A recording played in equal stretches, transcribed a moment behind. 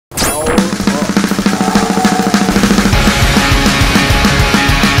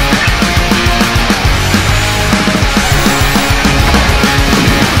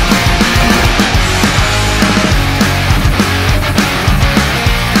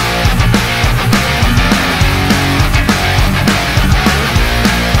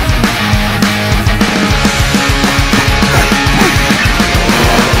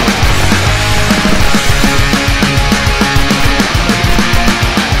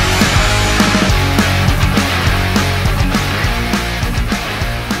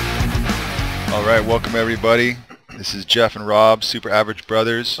Alright, welcome everybody. This is Jeff and Rob, Super Average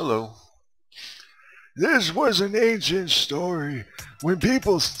Brothers. Hello. This was an ancient story when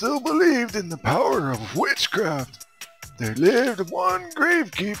people still believed in the power of witchcraft. There lived one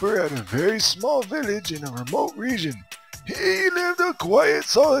gravekeeper at a very small village in a remote region. He lived a quiet,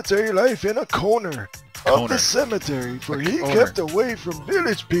 solitary life in a corner of the cemetery, for he kept away from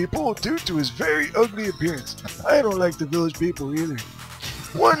village people due to his very ugly appearance. I don't like the village people either.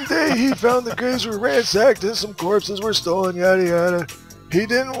 One day he found the graves were ransacked and some corpses were stolen, yada yada. He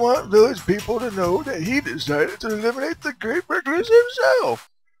didn't want village people to know that he decided to eliminate the grave burglars himself.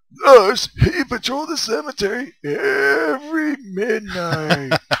 Thus, he patrolled the cemetery every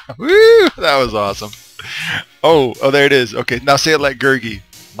midnight. Woo! That was awesome. Oh, there it is. Okay, now say it like Gurgi.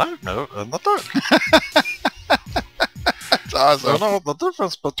 No, not that. That's awesome. You know, the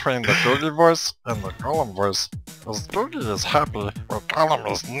difference between the Gurgi voice and the Gollum voice is Gurgi is happy, while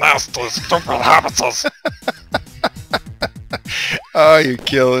Gollum is nasty, stupid habits. Oh, you're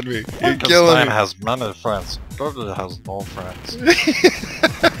killing me. You're killing me. Frankenstein has many friends. Gurgi has no friends.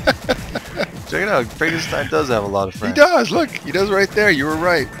 Check it out, Frankenstein does have a lot of friends. He does, look. He does right there. You were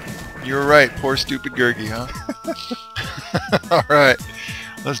right. You were right. Poor stupid Gurgi, huh? Alright.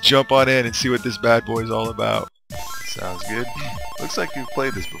 Let's jump on in and see what this bad boy is all about. Sounds good. Looks like you've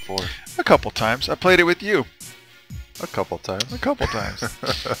played this before. A couple times. I played it with you. A couple times. A couple times.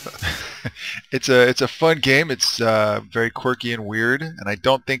 It's a fun game. It's very quirky and weird, and I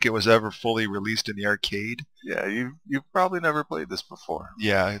don't think it was ever fully released in the arcade. Yeah, you've probably never played this before.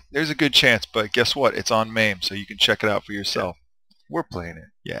 Yeah, there's a good chance, but guess what? It's on MAME, so you can check it out for yourself. We're playing it.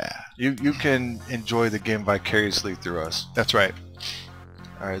 Yeah. You can enjoy the game vicariously through us. That's right.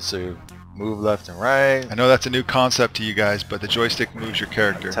 Alright, so move left and right. I know that's a new concept to you guys, but the joystick moves your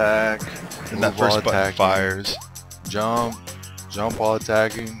character. Attack. And that first button fires. Jump. Jump while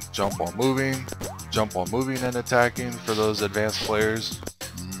attacking. Jump while moving. Jump while moving and attacking for those advanced players.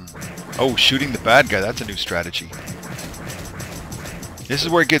 Oh, shooting the bad guy. That's a new strategy. This is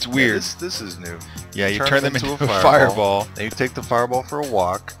where it gets weird. Yeah, this is new. Yeah, you turn them into a fireball. Then you take the fireball for a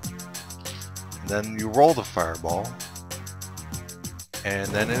walk. Then you roll the fireball. And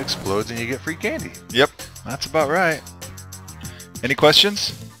then it explodes and you get free candy. Yep, that's about right. Any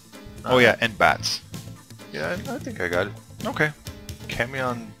questions? Oh yeah, and bats. Yeah, I think I got it. Okay.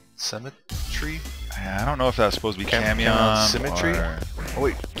 Camion Symmetry? I don't know if that's supposed to be Camion Symmetry? Or... Oh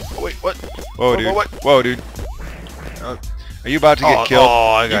wait, what? Whoa, dude. What? Whoa, dude. Are you about to get killed?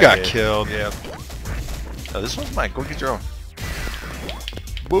 Oh, you got killed. Yeah. Oh, this one's mine. Go get your own.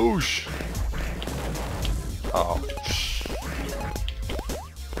 Boosh. Oh.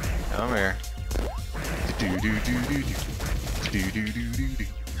 Come here.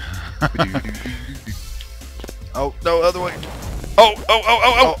 Oh, no, other way.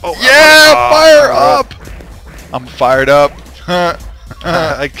 Oh. Yeah, fire up. I'm fired up.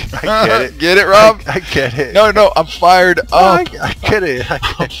 I get it. Get it, Rob? I get it. No, I'm fired up. I get it.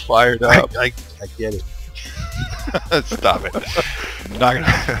 I'm fired up. I get it. Stop it. I'm not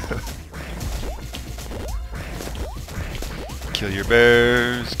gonna... Kill your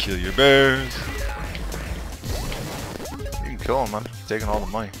bears. Kill your bears. You can kill him. I'm taking all the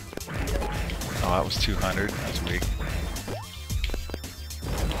money. Oh, that was 200. That's weak.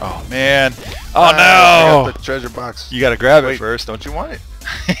 Oh, man. Oh, no. I got the treasure box. You got to grab Wait, it first. Don't you want it?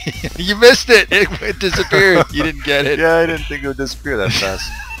 You missed it. It disappeared. You didn't get it. Yeah, I didn't think it would disappear that fast.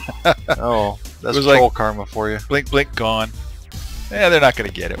 Oh, that's was troll like, karma for you. Blink, blink, gone. Yeah, they're not going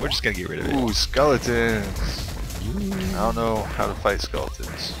to get it. We're just going to get rid of it. Ooh, skeletons. I don't know how to fight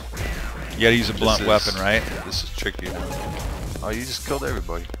skeletons. You got to use a blunt weapon, right? This is tricky now. Oh, you just killed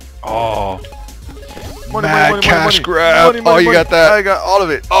everybody. Oh. Money, Mad cash grab. Money, you got that? I got all of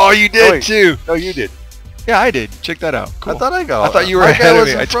it. Oh, you did too. No, you did. Yeah, I did. Check that out. Cool. I thought I got. I thought you were ahead of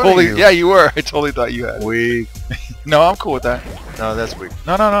me. I totally. Yeah, you were. I totally thought you had. Weak. No, I'm cool with that. No, that's weak.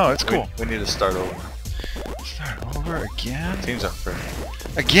 No. It's cool. We need to start over. Start over again. Teams aren't fair.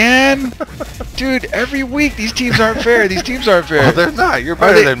 Again, dude. Every week these teams aren't fair. These teams aren't fair. Oh, they're not. You're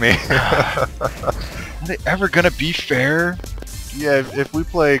better than me. Are they ever gonna be fair? Yeah, if we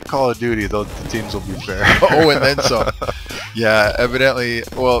play Call of Duty, the teams will be fair. Oh, and then some. Yeah, evidently.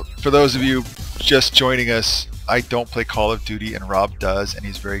 Well, for those of you just joining us, I don't play Call of Duty, and Rob does, and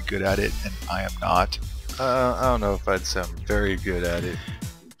he's very good at it, and I am not. I don't know if I'd say I'm very good at it.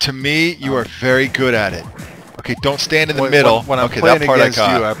 To me, you are very good at it. Okay, don't stand in the middle. When I'm okay, playing that part against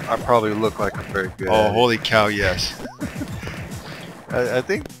I you, got. I probably look like I'm very good at it. Holy cow, yes. I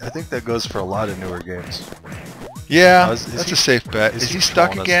think that goes for a lot of newer games. Yeah, that's a safe bet. Is he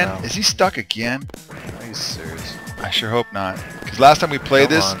stuck trolling us again? now? Is he stuck again? Are you serious? I sure hope not. Because last time we played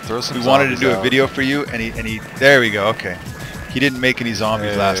Come this, on, throw some we wanted to zombies do a out. video for you, and he. There we go. Okay. He didn't make any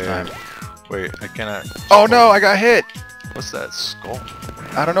zombies last time. Wait, I cannot. Oh no! I got hit. What's that skull?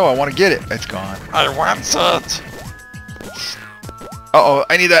 I don't know. I want to get it. It's gone. I want it. Uh oh!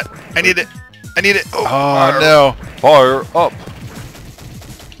 I need that. I need it. I need it. Oh fire. no! Fire up.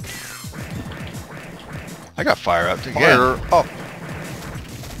 I got fire up again. Fire up.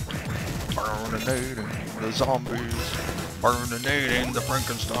 Burning the zombies. Burning the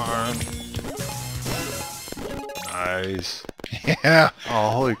Frankenstein. Nice. Yeah. Oh,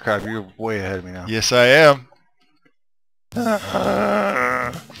 holy crap, you're way ahead of me now. Yes, I am.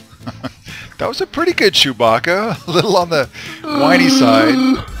 That was a pretty good Chewbacca. A little on the whiny side.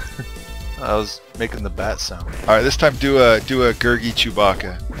 I was making the bat sound. All right, this time do a Gurgi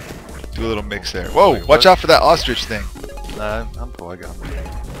Chewbacca. Do a little mix there. Whoa! Wait, watch what? out for that ostrich thing. Nah, I'm cool, I got him.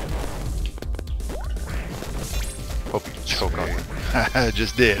 Hope you can choke on me. I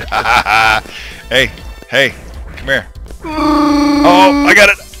just did. Hey, hey, come here. Oh, I got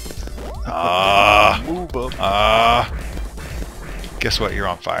it. Move up. Guess what? You're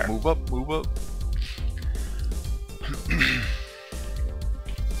on fire. Move up, move up.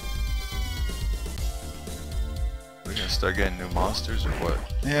 We're gonna start getting new monsters or what?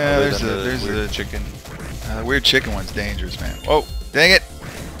 Yeah, Other there's than the there's weird a chicken. weird chicken one's dangerous, man. Oh, dang it!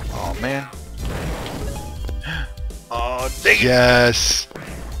 Oh man. Oh dang it! Yes.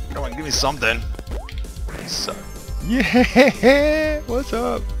 Come on, give me something. Suck. Yeah. What's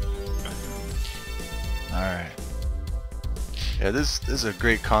up? All right. Yeah, this is a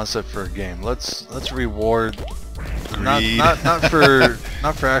great concept for a game. Let's reward Greed. not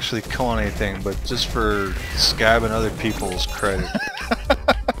for actually killing anything, but just for scabbing other people's credit.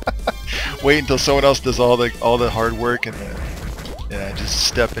 Wait until someone else does all the hard work and just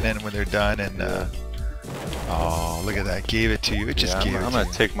stepping in when they're done and oh, look at that, gave it to you. It just gave it I'm to gonna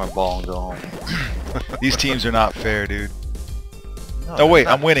you. take my ball and go home. These teams are not fair, dude. No, Oh wait,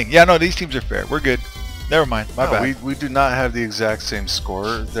 they're I'm not. winning. Yeah, no, these teams are fair. We're good. Never mind. My No, bad. we do not have the exact same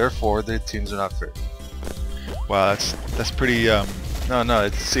score, therefore the teams are not fair. Wow, that's pretty. No,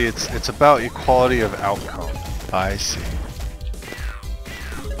 it's about equality of outcome. I see.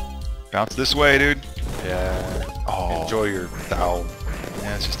 Bounce this way, dude. Yeah. Oh, Enjoy your thou.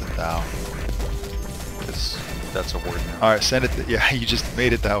 yeah, it's just a thou. Because that's a word now. All right, send it. Yeah, you just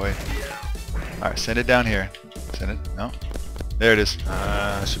made it that way. All right, send it down here. Send it. No, there it is.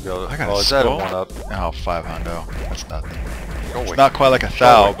 I should be able to. I got a Oh, is that a skull? 1-up? Oh, 500. That's nothing. Go away. It's not quite like a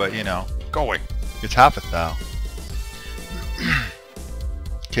thou, away. but you know, Go away. it's half a thou.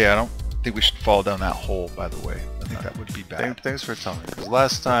 Okay, I don't think we should fall down that hole. By the way, I think that would be bad. Thanks for telling me. Because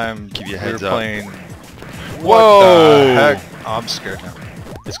last time Give you a we were heads up. playing. Whoa! What the heck? Oh, I'm scared now.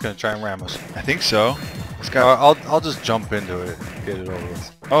 It's gonna try and ram us. I think so. It's got. I'll just jump into it and get it over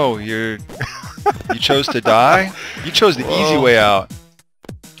with. Oh, you chose to die? You chose the easy Whoa. way out.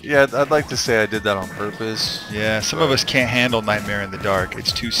 Yeah, I'd like to say I did that on purpose. Yeah, some of us can't handle Nightmare in the Dark.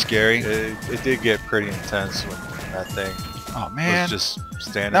 It's too scary. It did get pretty intense when that thing Oh man, was just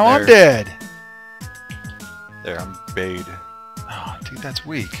standing now there. I'm dead. There, I'm bayed. Oh, dude, that's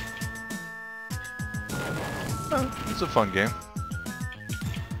weak. It's a fun game.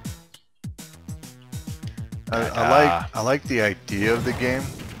 Ta-da. I like the idea of the game.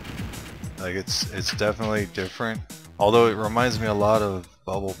 Like it's definitely different. Although it reminds me a lot of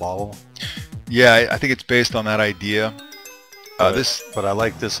Bubble Bobble. Yeah, I think it's based on that idea. But I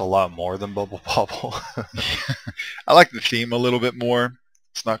like this a lot more than Bubble Bobble. I like the theme a little bit more.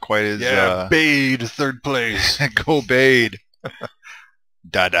 It's not quite as bayed third place. go Bade.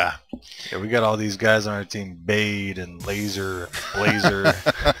 Dada. Yeah, we got all these guys on our team: Bade and Laser, Blazer,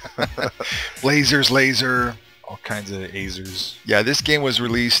 Blazers laser. all kinds of Azers. Yeah, this game was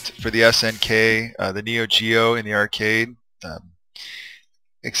released for the SNK, the Neo Geo in the arcade.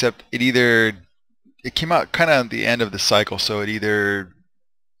 Except it came out kind of at the end of the cycle, so it either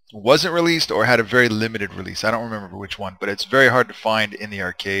wasn't released or had a very limited release. I don't remember which one, but it's very hard to find in the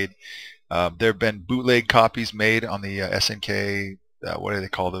arcade. There have been bootleg copies made on the SNK. What do they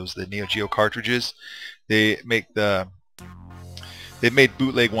call those? The Neo Geo cartridges. They've made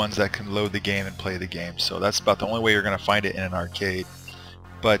bootleg ones that can load the game and play the game. So that's about the only way you're going to find it in an arcade.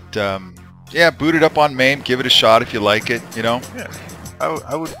 But yeah, boot it up on MAME. Give it a shot if you like it. You know. Yeah,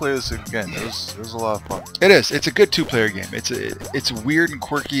 I would play this again. It was a lot of fun. It is. It's a good two-player game. It's weird and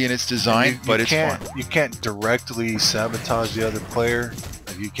quirky in its design, but it's fun. You can't directly sabotage the other player.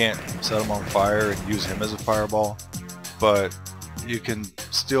 Like, you can't set him on fire and use him as a fireball. But you can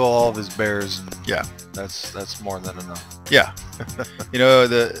steal all of his bears, and Yeah. that's more than enough. Yeah, You know,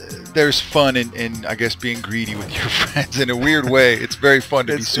 there's fun in I guess being greedy with your friends in a weird way. It's very fun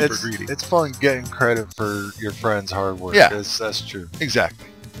to be super greedy. It's fun getting credit for your friends' hard work. Yeah. That's true. Exactly.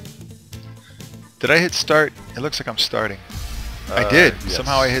 Did I hit start? It looks like I'm starting. I did. Yes.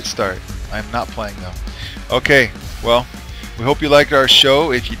 Somehow I hit start. I am not playing though. Okay. Well, we hope you liked our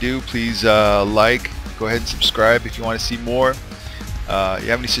show. If you do, please like. Go ahead and subscribe if you want to see more. You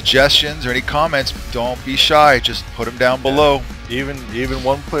have any suggestions or any comments, don't be shy. Just put them down below. Even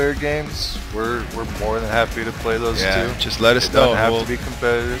one-player games, we're more than happy to play those too. Just let us It know. doesn't have to be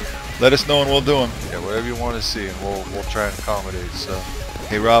competitive. Let us know and we'll do them. Yeah, whatever you want to see, and we'll try and accommodate. So,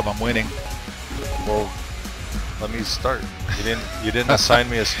 Hey Rob, I'm winning. well, let me start. You didn't assign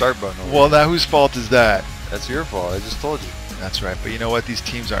me a start button. Well, now whose fault is that? That's your fault. I just told you. That's right. But you know what? These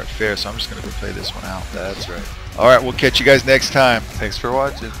teams aren't fair, so I'm just going to go play this one out. That's right. All right, we'll catch you guys next time. Thanks for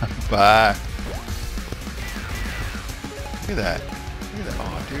watching. Bye. Look at that. Look at that.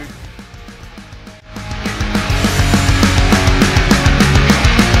 Oh, dude.